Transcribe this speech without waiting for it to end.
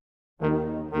Welcome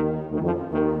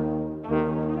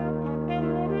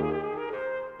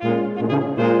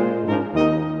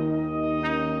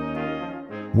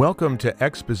to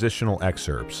Expositional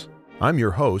Excerpts. I'm your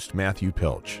host, Matthew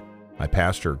Pilch. I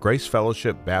pastor Grace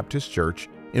Fellowship Baptist Church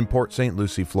in Port St.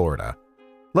 Lucie, Florida.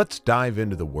 Let's dive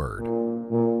into the Word.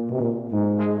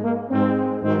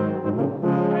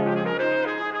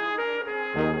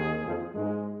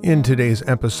 In today's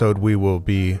episode, we will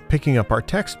be picking up our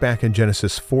text back in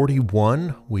Genesis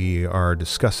 41. We are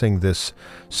discussing this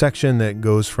section that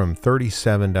goes from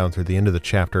 37 down through the end of the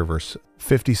chapter, verse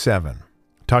 57.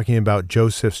 Talking about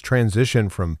Joseph's transition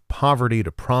from poverty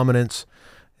to prominence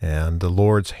and the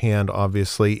Lord's hand,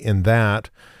 obviously, in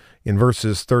that. In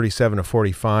verses 37 to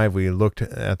 45, we looked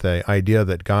at the idea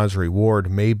that God's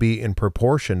reward may be in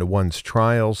proportion to one's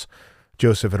trials.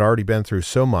 Joseph had already been through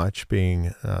so much,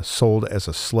 being sold as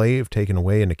a slave, taken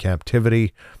away into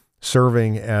captivity,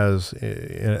 serving as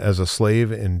a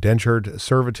slave, indentured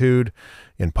servitude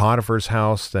in Potiphar's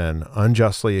house, then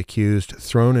unjustly accused,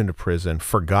 thrown into prison,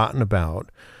 forgotten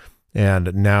about,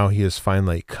 and now he has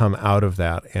finally come out of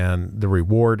that, and the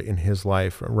reward in his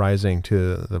life rising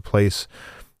to the place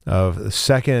of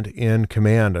second in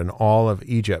command in all of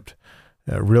Egypt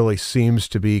really seems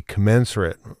to be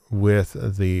commensurate with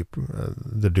the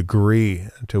degree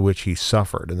to which he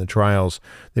suffered and the trials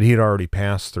that he had already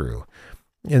passed through.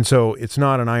 And so it's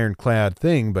not an ironclad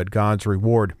thing, but God's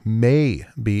reward may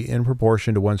be in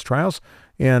proportion to one's trials.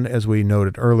 And as we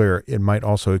noted earlier, it might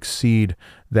also exceed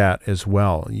that as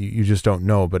well. You just don't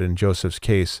know. But in Joseph's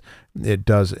case, it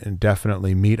does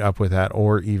definitely meet up with that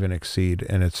or even exceed.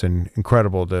 And it's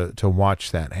incredible to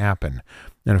watch that happen.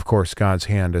 And of course, God's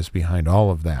hand is behind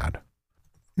all of that.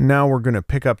 Now we're going to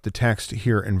pick up the text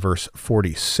here in verse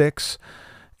 46.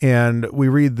 And we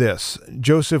read this: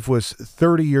 Joseph was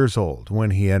 30 years old when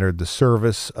he entered the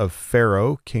service of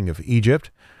Pharaoh, king of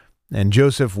Egypt. And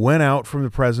Joseph went out from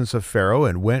the presence of Pharaoh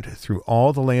and went through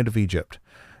all the land of Egypt.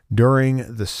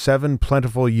 During the 7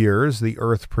 plentiful years, the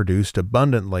earth produced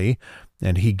abundantly,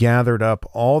 and he gathered up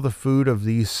all the food of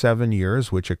these 7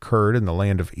 years which occurred in the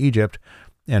land of Egypt,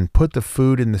 and put the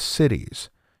food in the cities.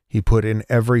 He put in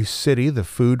every city the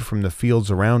food from the fields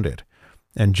around it.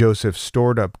 And Joseph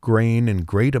stored up grain in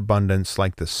great abundance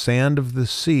like the sand of the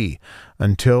sea,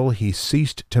 until he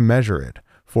ceased to measure it,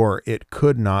 for it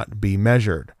could not be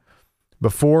measured.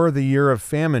 Before the year of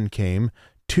famine came,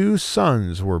 2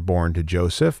 sons were born to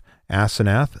Joseph.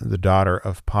 Asenath, the daughter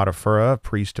of Potiphar,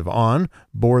 priest of On,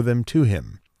 bore them to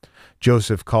him.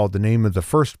 Joseph called the name of the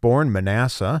firstborn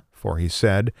Manasseh, for he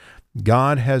said,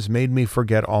 God has made me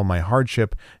forget all my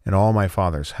hardship and all my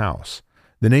father's house.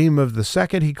 The name of the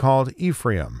second he called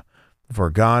Ephraim, for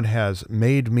God has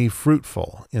made me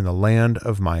fruitful in the land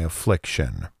of my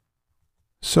affliction.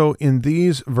 So in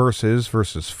these verses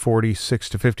 46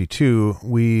 to 52,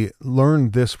 we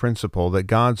learn this principle that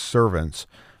God's servants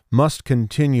must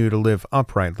continue to live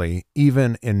uprightly,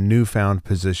 even in newfound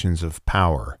positions of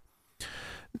power.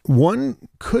 One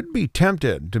could be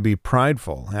tempted to be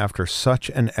prideful after such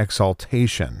an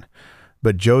exaltation,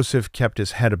 but Joseph kept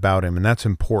his head about him, and that's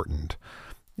important.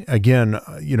 Again,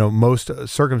 most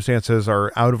circumstances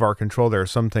are out of our control. There are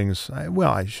some things,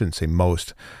 well, I shouldn't say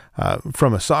most.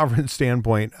 From a sovereign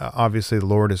standpoint, obviously the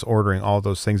Lord is ordering all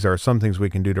those things. There are some things we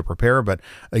can do to prepare, but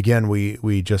again,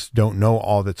 we just don't know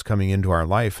all that's coming into our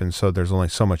life, and so there's only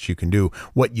so much you can do.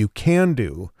 What you can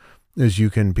do is you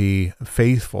can be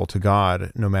faithful to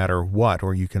God no matter what,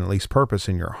 or you can at least purpose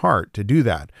in your heart to do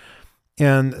that.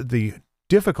 And the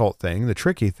difficult thing, the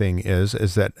tricky thing is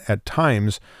that at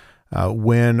times,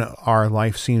 when our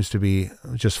life seems to be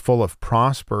just full of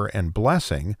prosper and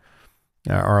blessing,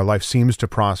 our life seems to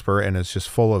prosper and is just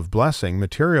full of blessing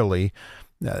materially,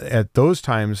 at those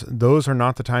times, those are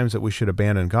not the times that we should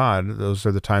abandon God. Those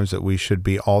are the times that we should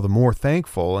be all the more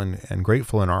thankful and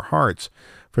grateful in our hearts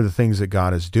for the things that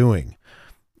God is doing.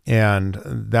 And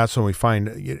that's when we find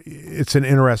it's an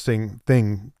interesting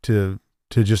thing to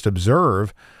just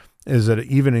observe, is that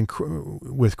even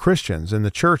with Christians in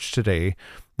the church today,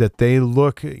 that they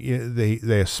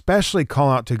especially call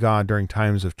out to God during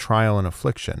times of trial and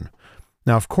affliction.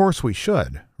 Now, of course we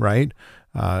should, right?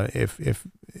 If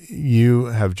you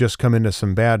have just come into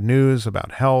some bad news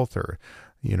about health or,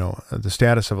 the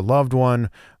status of a loved one,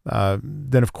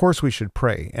 then of course we should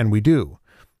pray, and we do.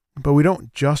 But we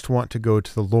don't just want to go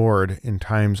to the Lord in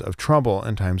times of trouble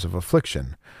and times of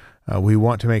affliction. We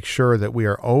want to make sure that we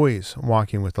are always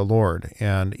walking with the Lord,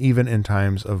 and even in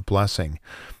times of blessing.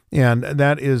 And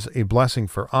that is a blessing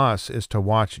for us, is to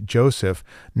watch Joseph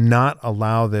not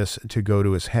allow this to go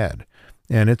to his head.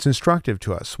 And it's instructive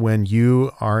to us when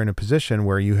you are in a position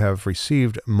where you have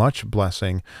received much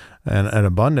blessing and an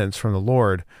abundance from the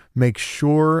Lord, make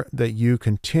sure that you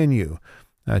continue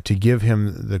to give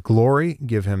him the glory,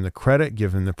 give him the credit,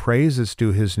 give him the praises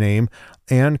due his name,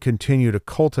 and continue to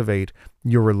cultivate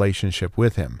your relationship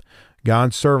with him.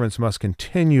 God's servants must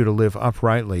continue to live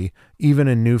uprightly, even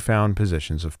in newfound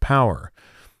positions of power.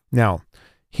 Now,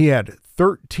 he had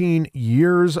 13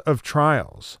 years of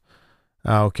trials.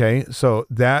 Okay, so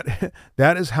that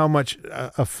is how much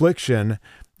affliction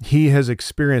he has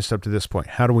experienced up to this point.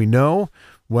 How do we know?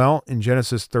 Well, in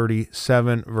Genesis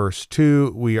 37, verse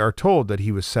 2, we are told that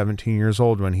he was 17 years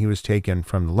old when he was taken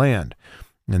from the land.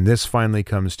 And this finally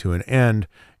comes to an end,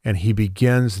 and he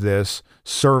begins this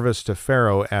service to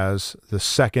Pharaoh as the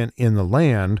second in the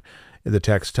land. The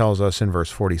text tells us in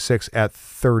verse 46, at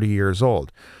 30 years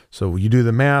old. So you do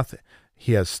the math.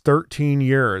 He has 13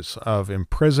 years of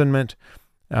imprisonment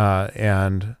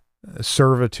and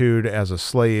servitude as a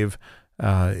slave.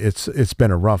 It's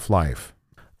been a rough life.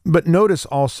 But notice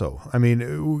also, I mean,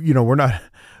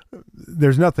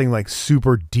 there's nothing like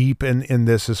super deep in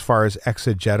this as far as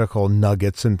exegetical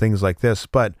nuggets and things like this,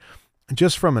 but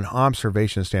just from an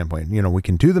observation standpoint, we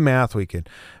can do the math. We could,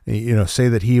 say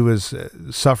that he was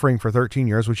suffering for 13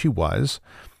 years, which he was.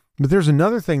 But there's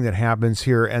another thing that happens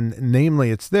here, and namely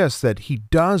it's this, that he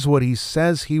does what he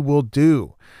says he will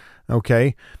do.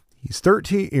 Okay? He's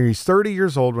 30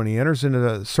 years old when he enters into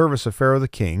the service of Pharaoh the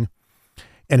king,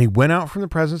 and he went out from the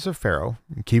presence of Pharaoh.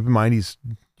 And keep in mind, he's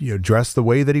dressed the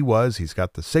way that he was. He's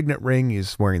got the signet ring.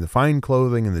 He's wearing the fine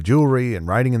clothing and the jewelry and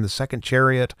riding in the second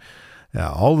chariot,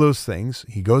 all those things.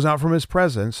 He goes out from his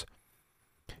presence,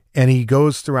 and he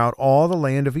goes throughout all the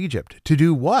land of Egypt. To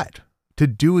do what? To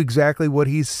do exactly what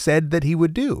he said that he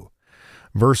would do.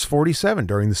 Verse 47,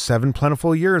 during the 7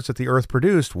 plentiful years that the earth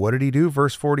produced, what did he do?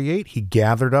 Verse 48, he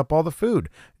gathered up all the food,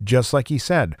 just like he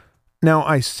said. Now,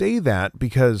 I say that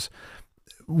because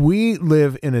we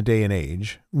live in a day and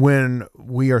age when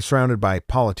we are surrounded by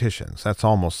politicians. That's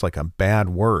almost like a bad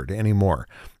word anymore.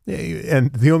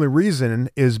 And the only reason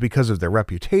is because of their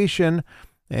reputation,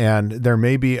 and there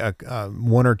may be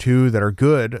one or two that are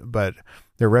good, but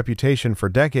their reputation for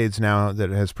decades now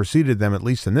that has preceded them, at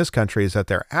least in this country, is that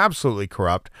they're absolutely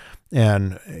corrupt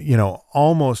and,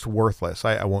 almost worthless.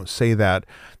 I won't say that.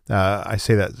 I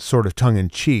say that sort of tongue in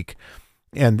cheek.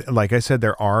 And like I said,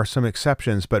 there are some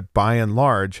exceptions, but by and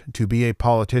large, to be a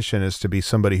politician is to be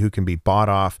somebody who can be bought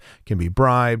off, can be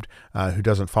bribed, who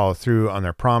doesn't follow through on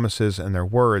their promises and their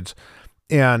words.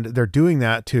 And they're doing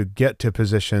that to get to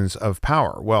positions of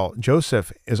power. Well,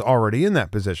 Joseph is already in that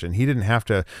position. He didn't have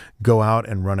to go out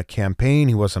and run a campaign.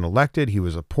 He wasn't elected. He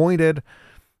was appointed.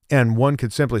 And one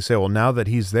could simply say, well, now that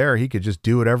he's there, he could just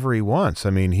do whatever he wants. I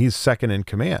mean, he's second in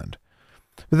command.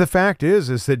 But the fact is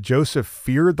that Joseph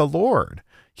feared the Lord.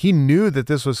 He knew that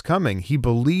this was coming. He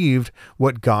believed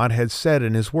what God had said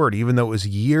in his word, even though it was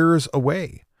years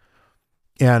away.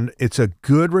 And it's a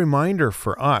good reminder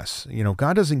for us.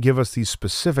 God doesn't give us these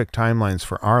specific timelines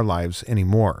for our lives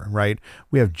anymore, right?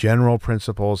 We have general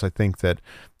principles. I think that,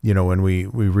 when we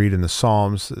read in the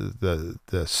Psalms,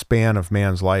 the span of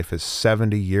man's life is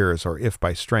 70 years, or if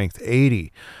by strength,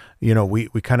 80.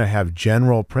 We kind of have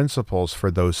general principles for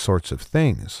those sorts of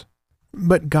things.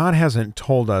 But God hasn't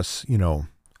told us,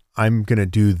 I'm going to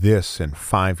do this in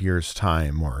 5 years'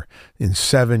 time, or in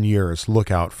 7 years, look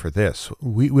out for this.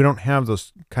 We don't have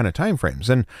those kind of time frames.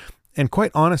 And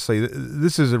quite honestly,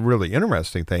 this is a really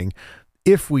interesting thing.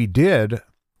 If we did,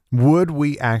 would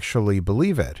we actually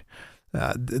believe it?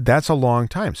 That's a long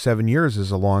time. 7 years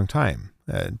is a long time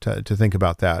to think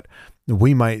about that.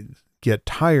 We might get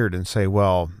tired and say,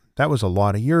 well, that was a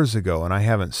lot of years ago, and I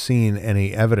haven't seen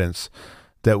any evidence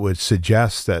that would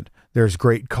suggest that there's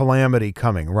great calamity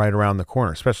coming right around the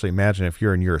corner. Especially imagine if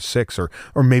you're in year 6 or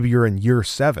maybe you're in year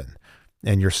 7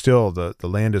 and you're still, the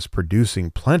land is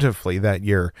producing plentifully that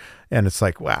year. And it's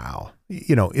like, wow,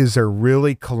 is there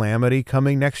really calamity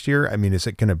coming next year? I mean, is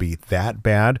it going to be that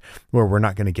bad where we're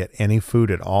not going to get any food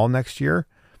at all next year?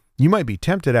 You might be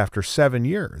tempted after 7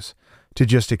 years to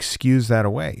just excuse that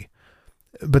away.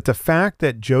 But the fact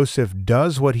that Joseph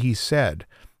does what he said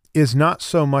is not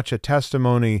so much a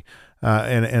testimony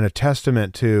and a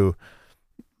testament to,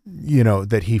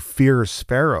 that he fears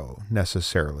Pharaoh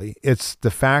necessarily. It's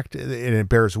the fact, and it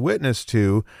bears witness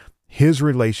to his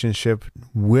relationship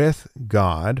with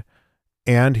God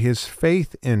and his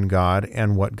faith in God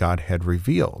and what God had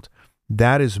revealed.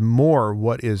 That is more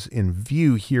what is in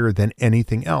view here than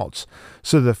anything else.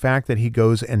 So the fact that he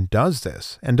goes and does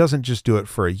this, and doesn't just do it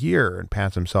for a year and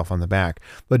pats himself on the back,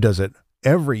 but does it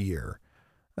every year,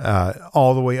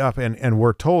 all the way up. And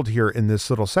we're told here in this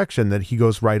little section that he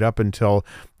goes right up until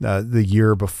the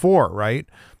year before, right?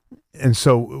 And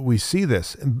so we see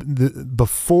this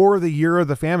before the year of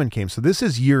the famine came. So this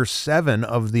is year 7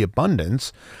 of the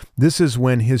abundance. This is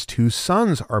when his 2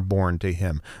 sons are born to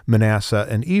him, Manasseh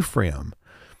and Ephraim,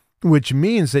 which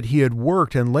means that he had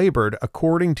worked and labored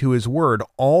according to his word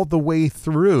all the way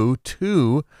through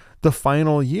to the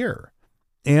final year.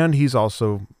 And he's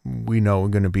also, we know,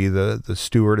 going to be the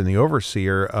steward and the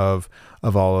overseer of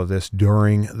all of this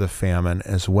during the famine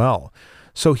as well.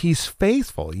 So he's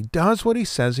faithful. He does what he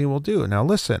says he will do. Now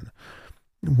listen,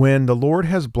 when the Lord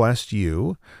has blessed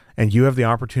you and you have the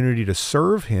opportunity to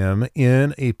serve him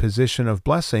in a position of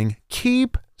blessing,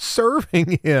 keep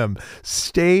serving him.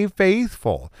 Stay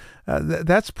faithful.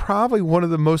 That's probably one of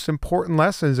the most important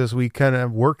lessons as we kind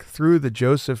of work through the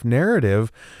Joseph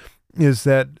narrative, is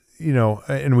that, you know,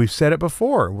 and we've said it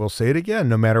before, we'll say it again,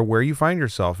 no matter where you find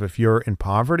yourself, if you're in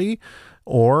poverty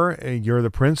or you're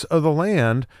the prince of the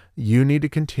land, you need to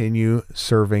continue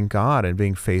serving God and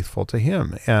being faithful to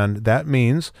him. And that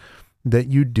means that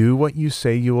you do what you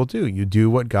say you will do. You do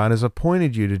what God has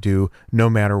appointed you to do, no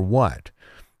matter what.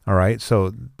 All right.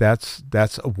 So that's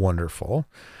wonderful.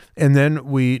 And then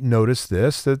we notice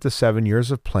this, that the 7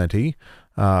 years of plenty,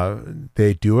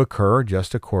 they do occur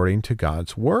just according to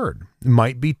God's word. It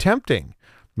might be tempting,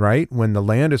 right? When the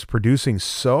land is producing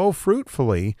so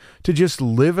fruitfully, to just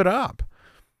live it up.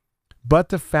 But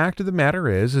the fact of the matter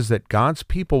is that God's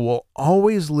people will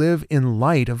always live in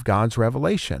light of God's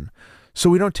revelation. So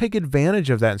we don't take advantage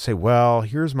of that and say, well,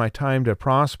 here's my time to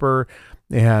prosper,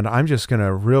 and I'm just going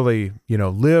to really,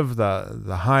 live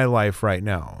the high life right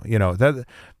now.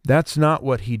 That's not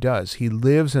what he does. He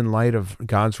lives in light of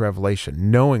God's revelation,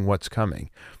 knowing what's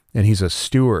coming, and he's a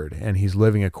steward, and he's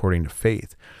living according to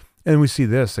faith. And we see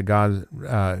this, that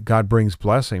God brings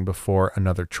blessing before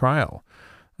another trial.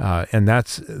 And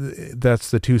that's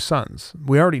the 2 sons.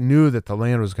 We already knew that the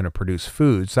land was going to produce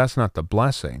foods. That's not the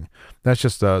blessing. That's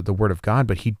just the word of God.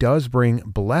 But he does bring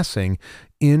blessing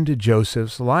into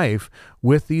Joseph's life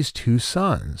with these 2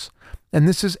 sons. And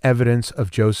this is evidence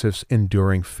of Joseph's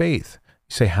enduring faith.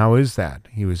 You say, how is that?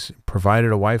 He was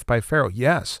provided a wife by Pharaoh.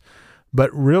 Yes.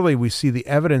 But really, we see the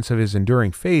evidence of his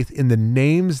enduring faith in the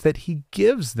names that he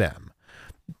gives them.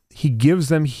 He gives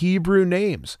them Hebrew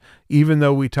names, even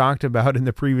though we talked about in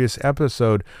the previous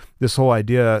episode this whole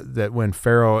idea that when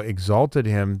Pharaoh exalted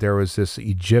him, there was this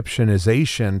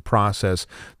Egyptianization process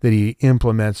that he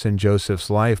implements in Joseph's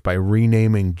life by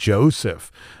renaming Joseph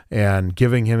and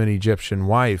giving him an Egyptian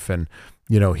wife. And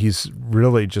he's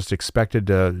really just expected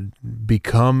to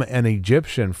become an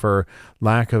Egyptian, for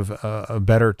lack of a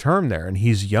better term there. And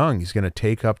he's young. He's going to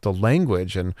take up the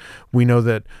language. And we know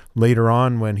that later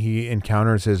on when he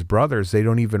encounters his brothers, they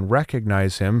don't even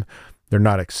recognize him. They're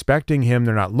not expecting him.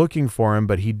 They're not looking for him,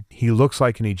 but he looks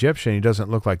like an Egyptian. He doesn't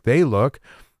look like they look.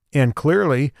 And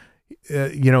clearly,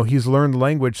 he's learned the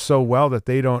language so well that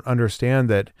they don't understand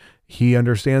that he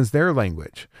understands their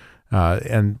language.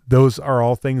 And those are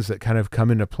all things that kind of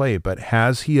come into play. But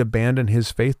has he abandoned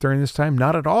his faith during this time?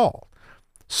 Not at all.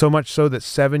 So much so that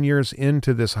 7 years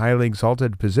into this highly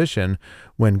exalted position,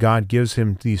 when God gives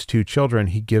him these 2 children,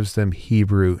 he gives them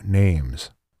Hebrew names.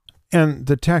 And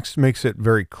the text makes it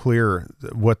very clear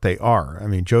what they are. I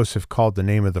mean, Joseph called the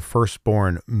name of the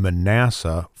firstborn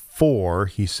Manasseh, for,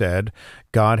 he said,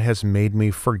 God has made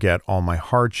me forget all my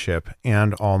hardship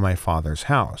and all my father's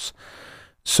house.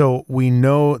 So we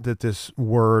know that this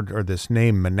word, or this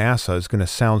name Manasseh, is going to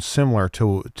sound similar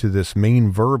to this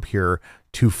main verb here,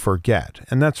 to forget.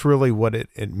 And that's really what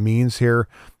it means here.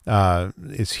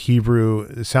 It's Hebrew.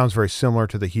 It sounds very similar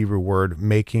to the Hebrew word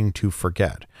making to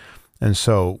forget. And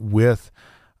so with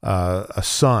a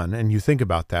son, and you think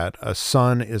about that, a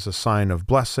son is a sign of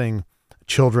blessing.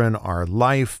 Children are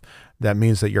life. That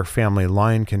means that your family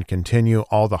line can continue.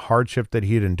 All the hardship that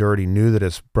he had endured, he knew that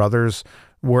his brothers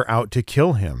were out to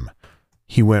kill him.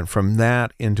 He went from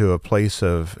that into a place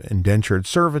of indentured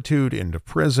servitude, into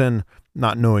prison,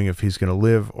 not knowing if he's going to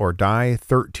live or die.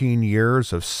 13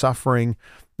 years of suffering,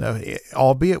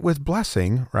 albeit with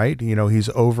blessing, right? He's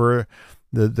over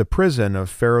the prison of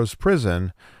Pharaoh's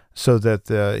prison, so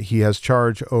that he has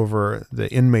charge over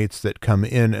the inmates that come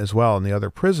in as well, and the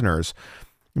other prisoners.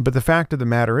 But the fact of the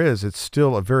matter is, it's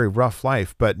still a very rough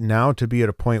life. But now to be at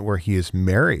a point where he is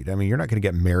married, I mean, you're not going to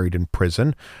get married in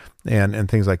prison and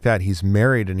things like that. He's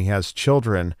married and he has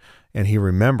children, and he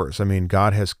remembers. I mean,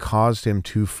 God has caused him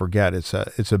to forget. It's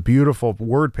a beautiful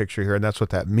word picture here, and that's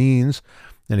what that means.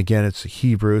 And again, it's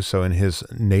Hebrew, so in his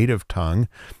native tongue.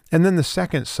 And then the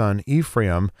second son,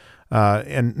 Ephraim,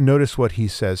 and notice what he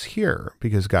says here,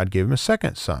 because God gave him a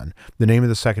second son. The name of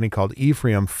the second he called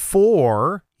Ephraim,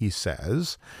 for, he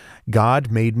says,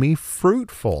 God made me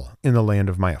fruitful in the land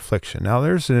of my affliction. Now,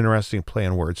 there's an interesting play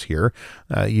on words here.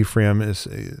 Ephraim is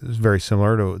very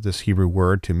similar to this Hebrew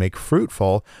word to make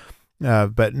fruitful,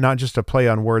 but not just a play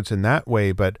on words in that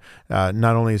way, but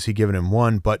not only has he given him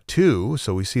one, but two.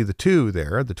 So we see the two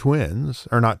there, the twins,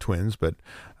 or not twins, but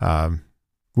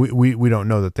we don't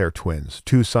know that they're twins.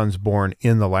 Two sons born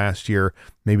in the last year.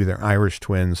 Maybe they're Irish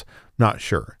twins, not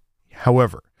sure.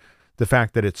 However, the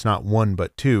fact that it's not one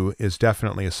but two is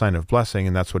definitely a sign of blessing,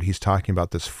 and that's what he's talking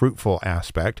about, this fruitful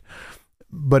aspect.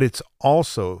 But it's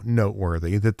also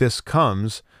noteworthy that this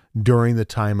comes during the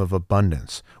time of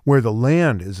abundance, where the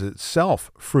land is itself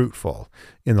fruitful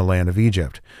in the land of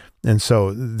Egypt. And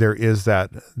so there is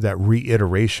that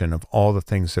reiteration of all the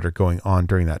things that are going on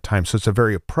during that time. So it's a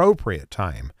very appropriate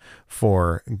time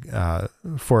for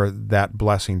that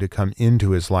blessing to come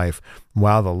into his life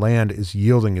while the land is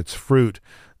yielding its fruit.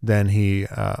 Then he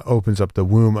opens up the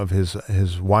womb of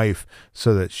his wife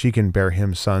so that she can bear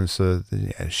him sons, so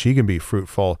that she can be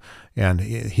fruitful, and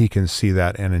he can see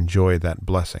that and enjoy that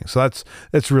blessing. So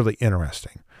that's really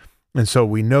interesting. And so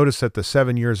we notice that the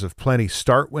 7 years of plenty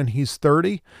start when he's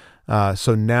 30.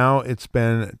 So now it's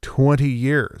been 20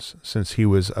 years since he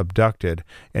was abducted,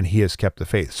 and he has kept the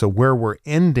faith. So where we're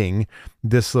ending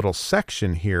this little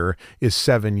section here is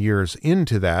 7 years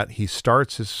into that. He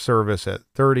starts his service at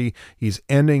 30. He's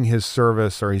ending his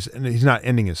service, or he's not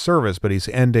ending his service, but he's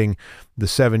ending the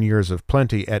 7 years of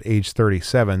plenty at age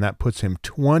 37. That puts him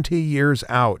 20 years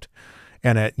out.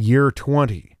 And at year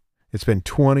 20, it's been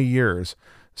 20 years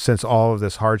since all of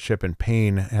this hardship and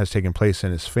pain has taken place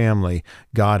in his family.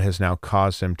 God has now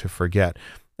caused him to forget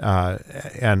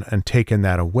and taken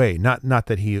that away. Not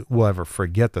that he will ever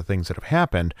forget the things that have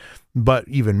happened, but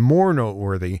even more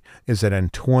noteworthy is that in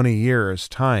 20 years'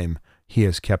 time, he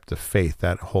has kept the faith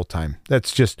that whole time.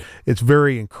 It's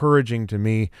very encouraging to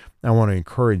me. I want to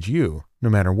encourage you, no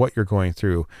matter what you're going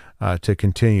through, to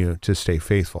continue to stay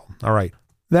faithful. All right.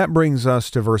 That brings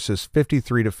us to verses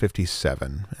 53 to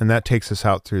 57, and that takes us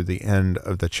out through the end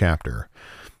of the chapter.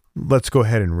 Let's go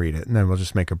ahead and read it, and then we'll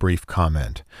just make a brief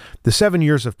comment. The 7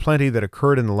 years of plenty that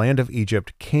occurred in the land of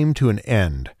Egypt came to an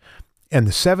end, and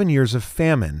the 7 years of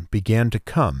famine began to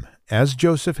come, as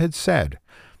Joseph had said.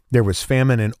 There was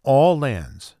famine in all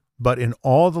lands, but in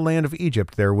all the land of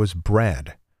Egypt there was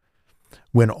bread.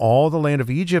 When all the land of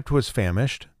Egypt was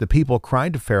famished, the people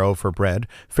cried to Pharaoh for bread.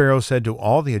 Pharaoh said to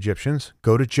all the Egyptians,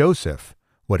 "Go to Joseph.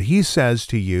 What he says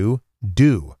to you,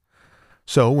 do."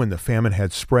 So when the famine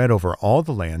had spread over all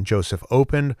the land, Joseph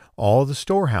opened all the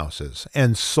storehouses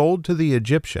and sold to the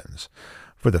Egyptians,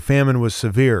 for the famine was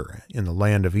severe in the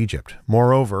land of Egypt.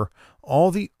 Moreover,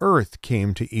 all the earth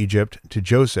came to Egypt to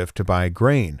Joseph to buy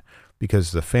grain,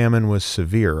 because the famine was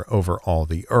severe over all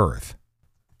the earth.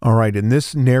 All right, in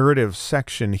this narrative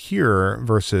section here,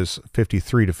 verses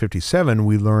 53 to 57,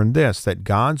 we learn this, that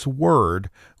God's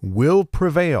word will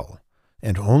prevail,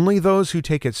 and only those who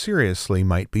take it seriously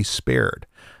might be spared.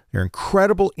 There are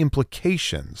incredible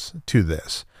implications to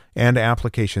this, and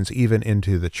applications even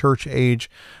into the church age,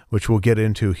 which we'll get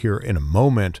into here in a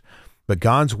moment. But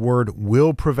God's word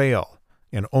will prevail,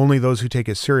 and only those who take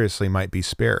it seriously might be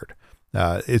spared.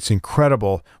 It's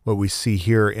incredible what we see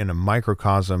here in a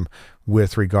microcosm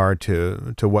with regard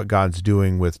to what God's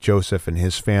doing with Joseph and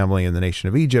his family and the nation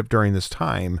of Egypt during this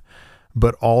time,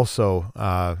 but also,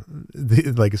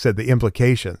 like I said, the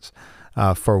implications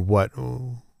for what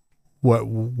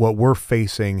we're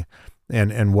facing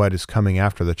and what is coming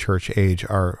after the church age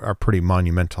are pretty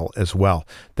monumental as well.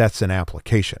 That's an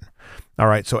application. All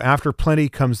right, so after plenty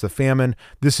comes the famine.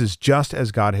 This is just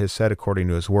as God has said according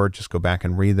to his word. Just go back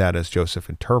and read that as Joseph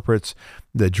interprets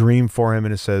the dream for him.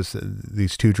 And it says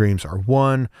these two dreams are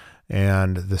one,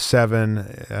 and the seven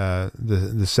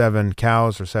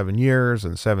cows are 7 years,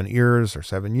 and 7 ears are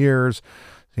 7 years.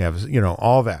 You have,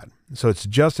 all that. So it's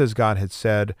just as God had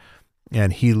said.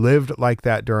 And he lived like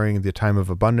that during the time of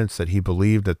abundance, that he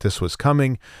believed that this was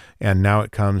coming, and now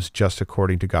it comes just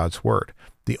according to God's word.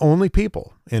 The only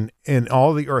people in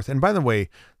all the earth, and by the way,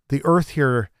 the earth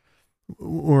here,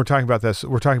 when we're talking about this,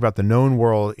 we're talking about the known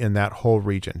world in that whole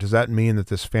region. Does that mean that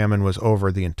this famine was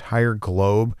over the entire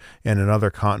globe and in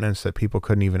other continents that people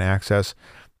couldn't even access?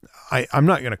 I'm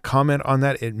not going to comment on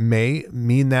that. It may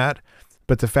mean that.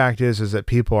 But the fact is that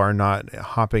people are not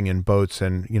hopping in boats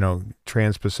and,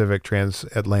 trans-Pacific,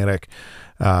 transatlantic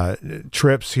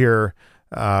trips here,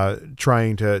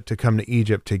 trying to come to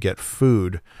Egypt to get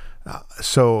food.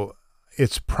 So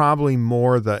it's probably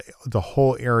more the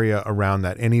whole area around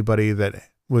that. Anybody that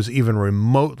was even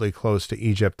remotely close to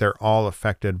Egypt. They're all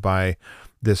affected by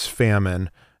this famine,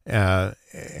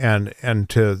 and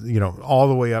to, all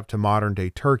the way up to modern day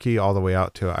Turkey, all the way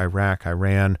out to Iraq,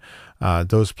 Iran,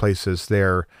 those places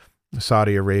there,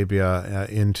 Saudi Arabia,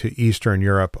 into Eastern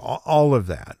Europe, all of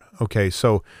that. Okay,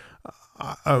 so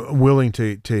willing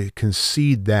to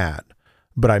concede that,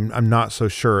 but I'm not so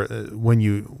sure when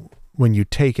you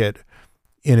take it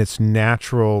in its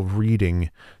natural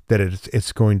reading that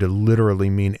it's going to literally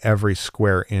mean every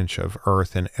square inch of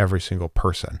earth and every single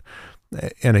person.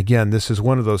 And again, this is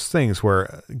one of those things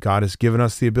where God has given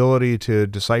us the ability to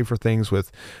decipher things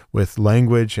with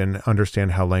language and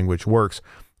understand how language works,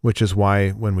 which is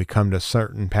why when we come to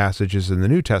certain passages in the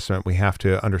New Testament, we have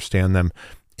to understand them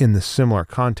in the similar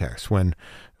context. When,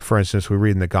 for instance, we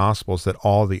read in the Gospels that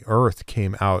all the earth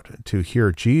came out to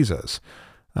hear Jesus,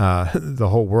 the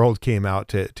whole world came out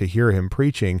to hear him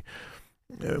preaching.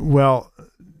 Well,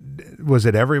 was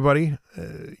it everybody?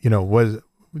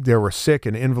 There were sick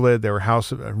and invalid, there were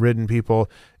house-ridden people,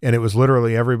 and it was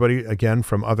literally everybody, again,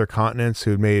 from other continents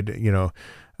who'd made,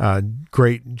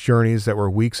 great journeys that were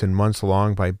weeks and months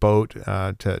long by boat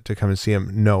to come and see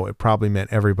him. No, it probably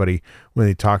meant everybody. When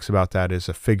he talks about that as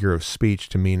a figure of speech,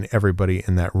 to mean everybody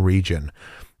in that region.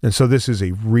 And so this is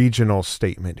a regional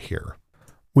statement here.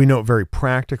 We note very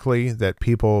practically that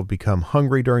people become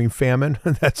hungry during famine.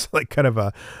 That's like kind of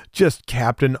a just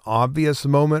Captain Obvious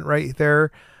moment right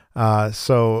there.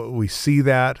 So we see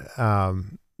that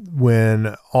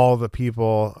when all the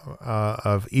people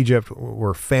of Egypt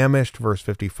were famished, verse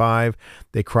 55,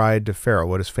 they cried to Pharaoh.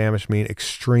 What does famished mean?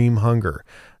 Extreme hunger.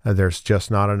 There's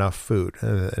just not enough food.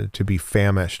 To be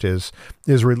famished is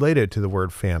related to the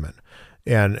word famine.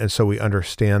 And so we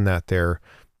understand that there,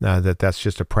 that's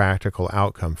just a practical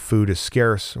outcome. Food is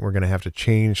scarce. We're going to have to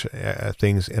change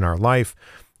things in our life.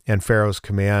 And Pharaoh's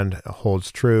command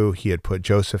holds true. He had put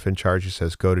Joseph in charge. He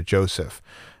says, go to Joseph.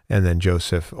 And then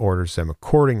Joseph orders them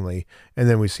accordingly. And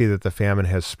then we see that the famine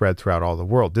has spread throughout all the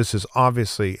world. This is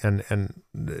obviously, and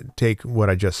take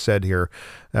what I just said here,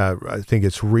 I think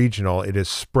it's regional. It is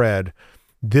spread.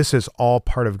 This is all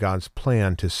part of God's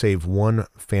plan to save one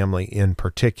family in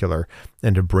particular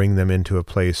and to bring them into a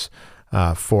place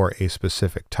for a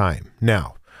specific time.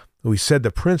 Now, we said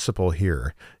the principle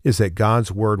here is that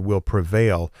God's word will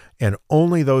prevail, and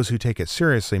only those who take it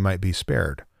seriously might be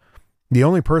spared. The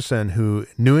only person who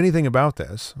knew anything about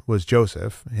this was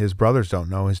Joseph. His brothers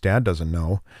don't know. His dad doesn't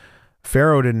know.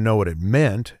 Pharaoh didn't know what it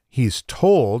meant. He's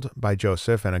told by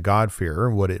Joseph and a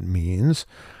God-fearer what it means.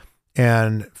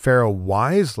 And Pharaoh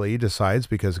wisely decides,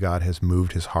 because God has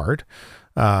moved his heart,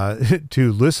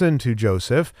 to listen to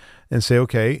Joseph and say,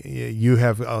 okay, you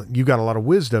got a lot of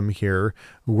wisdom here.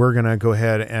 We're going to go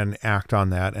ahead and act on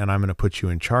that, and I'm going to put you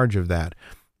in charge of that.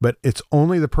 But it's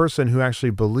only the person who actually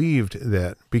believed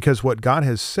that, because what God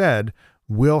has said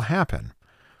will happen.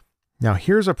 Now,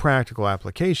 here's a practical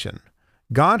application.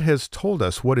 God has told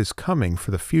us what is coming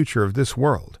for the future of this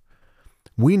world.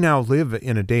 We now live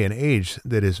in a day and age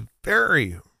that is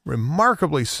very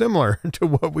remarkably similar to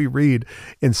what we read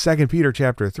in 2 Peter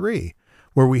chapter 3,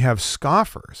 where we have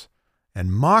scoffers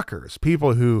and mockers,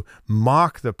 people who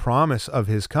mock the promise of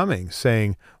his coming,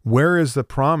 saying, where is the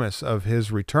promise of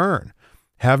his return?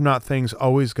 Have not things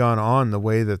always gone on the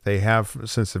way that they have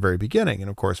since the very beginning? And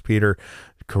of course, Peter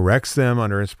corrects them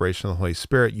under inspiration of the Holy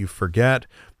Spirit. You forget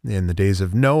in the days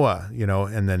of Noah,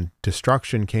 and then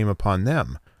destruction came upon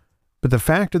them. But the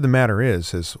fact of the matter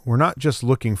is we're not just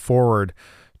looking forward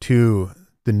to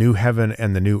the new heaven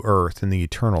and the new earth and the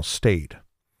eternal state.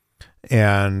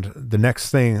 And the next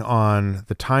thing on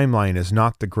the timeline is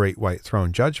not the great white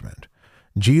throne judgment.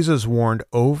 Jesus warned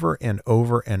over and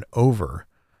over and over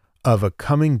of a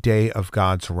coming day of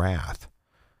God's wrath.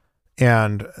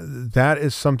 And that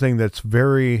is something that's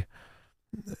that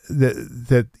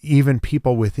even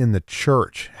people within the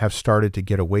church have started to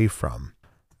get away from.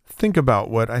 Think about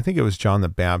what, I think it was John the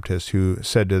Baptist who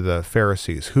said to the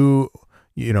Pharisees,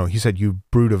 he said, you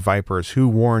brood of vipers, who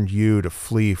warned you to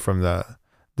flee from the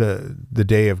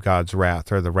day of God's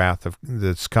wrath, or the wrath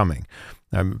that's coming?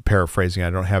 I'm paraphrasing. I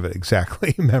don't have it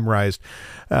exactly memorized.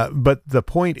 But the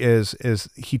point is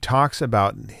he talks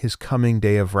about his coming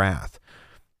day of wrath.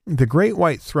 The great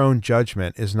white throne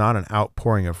judgment is not an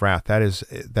outpouring of wrath. That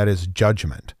is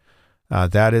judgment.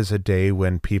 That is a day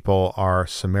when people are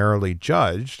summarily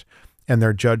judged, and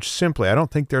they're judged simply. I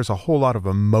don't think there's a whole lot of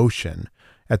emotion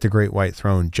at the great white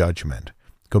throne judgment.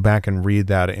 Go back and read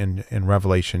that in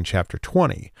Revelation chapter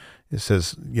 20. It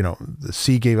says, the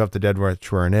sea gave up the dead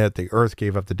which were in it. The earth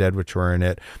gave up the dead which were in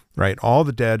it, right? All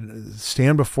the dead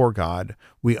stand before God.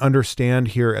 We understand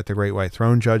here at the great white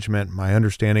throne judgment, my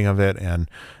understanding of it, and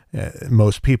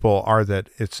Most people are that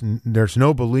there's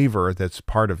no believer that's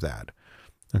part of that.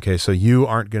 Okay, so you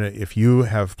aren't going to, if you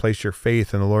have placed your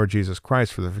faith in the Lord Jesus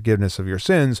Christ for the forgiveness of your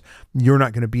sins, you're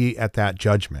not going to be at that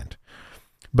judgment.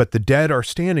 But the dead are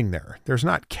standing there. There's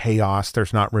not chaos.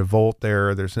 There's not revolt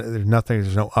there. There's nothing.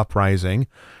 There's no uprising.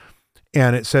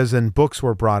 And it says, then books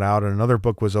were brought out, and another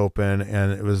book was open,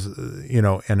 and it was,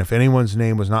 and if anyone's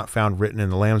name was not found written in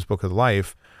the Lamb's Book of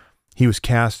Life, he was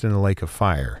cast in the lake of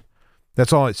fire.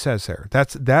 That's all it says there.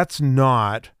 That's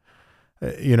not,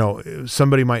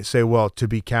 somebody might say, well, to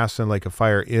be cast in the lake of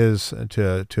fire is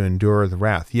to endure the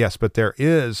wrath. Yes, but there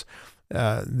is,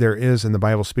 and the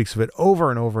Bible speaks of it over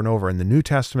and over and over in the New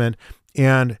Testament,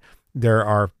 and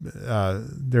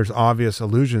there's obvious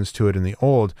allusions to it in the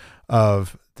Old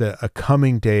of a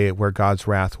coming day where God's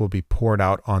wrath will be poured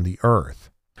out on the earth.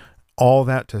 All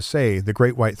that to say, the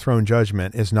great white throne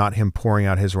judgment is not him pouring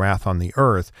out his wrath on the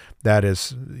earth. That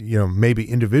is, maybe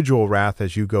individual wrath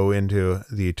as you go into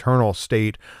the eternal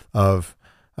state of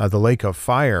the lake of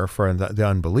fire for the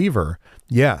unbeliever.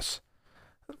 Yes.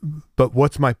 But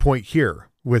what's my point here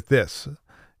with this?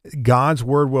 God's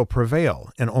word will prevail,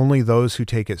 and only those who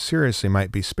take it seriously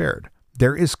might be spared.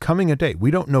 There is coming a day.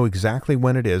 We don't know exactly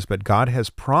when it is, but God has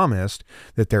promised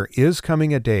that there is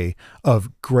coming a day of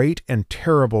great and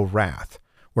terrible wrath,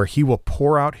 where he will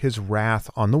pour out his wrath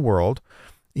on the world.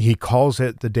 He calls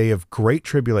it the day of great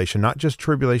tribulation, not just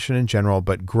tribulation in general,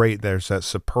 but great. There's that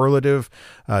superlative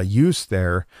use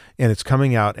there, and it's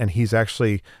coming out, and he's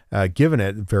actually given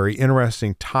it a very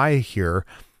interesting tie here,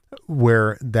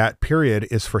 where that period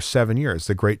is for 7 years.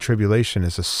 The Great Tribulation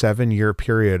is a 7-year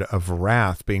period of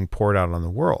wrath being poured out on the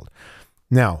world.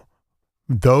 Now,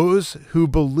 those who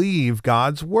believe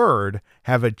God's word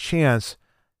have a chance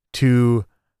to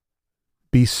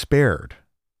be spared.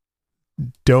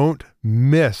 Don't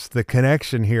miss the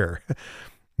connection here.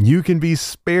 You can be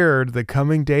spared the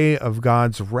coming day of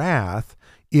God's wrath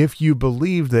if you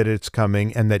believe that it's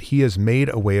coming and that he has made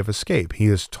a way of escape. He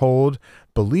has told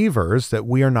believers that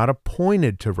we are not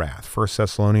appointed to wrath. 1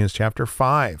 Thessalonians chapter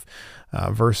 5,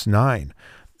 verse 9.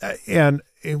 And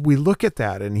we look at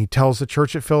that, and he tells the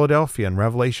church at Philadelphia in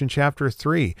Revelation chapter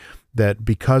 3 that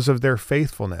because of their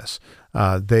faithfulness,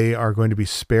 they are going to be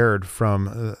spared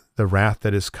from the wrath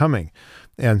that is coming.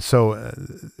 And so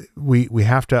we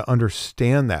have to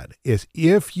understand that is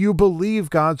if you believe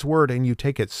God's word and you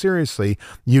take it seriously,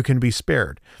 you can be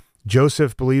spared.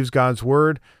 Joseph believes God's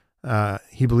word.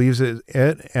 He believes it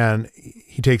and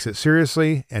he takes it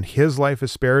seriously, and his life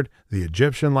is spared. The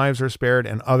Egyptian lives are spared,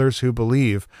 and others who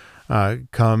believe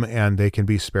come and they can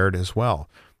be spared as well.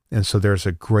 And so there's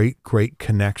a great, great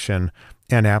connection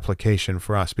and application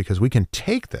for us, because we can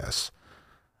take this,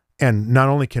 and not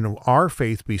only can our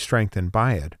faith be strengthened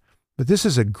by it, but this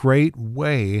is a great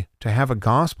way to have a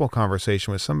gospel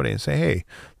conversation with somebody and say, hey,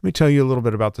 let me tell you a little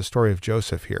bit about the story of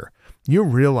Joseph here. You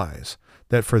realize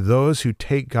that for those who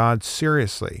take God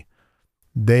seriously,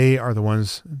 they are the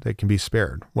ones that can be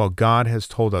spared. Well, God has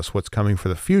told us what's coming for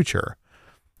the future,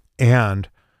 and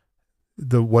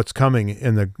what's coming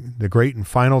in the great and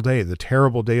final day, the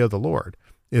terrible day of the Lord,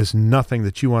 is nothing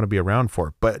that you want to be around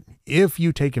for. But if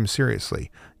you take him seriously,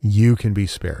 you can be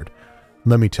spared.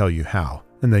 Let me tell you how.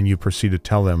 And then you proceed to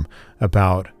tell them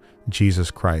about Jesus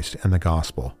Christ and the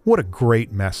gospel. What a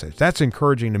great message. That's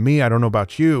encouraging to me. I don't know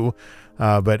about you,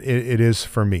 but it is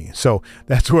for me. So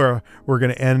that's where we're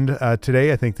going to end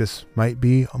today. I think this might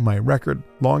be my record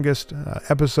longest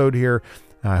episode here.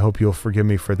 I hope you'll forgive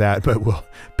me for that, but we'll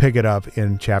pick it up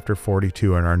in chapter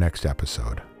 42 in our next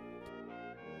episode.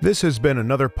 This has been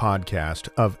another podcast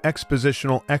of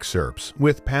Expositional Excerpts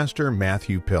with Pastor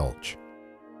Matthew Pilch.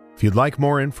 If you'd like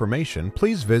more information,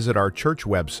 please visit our church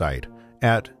website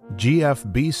at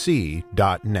gfbc.net.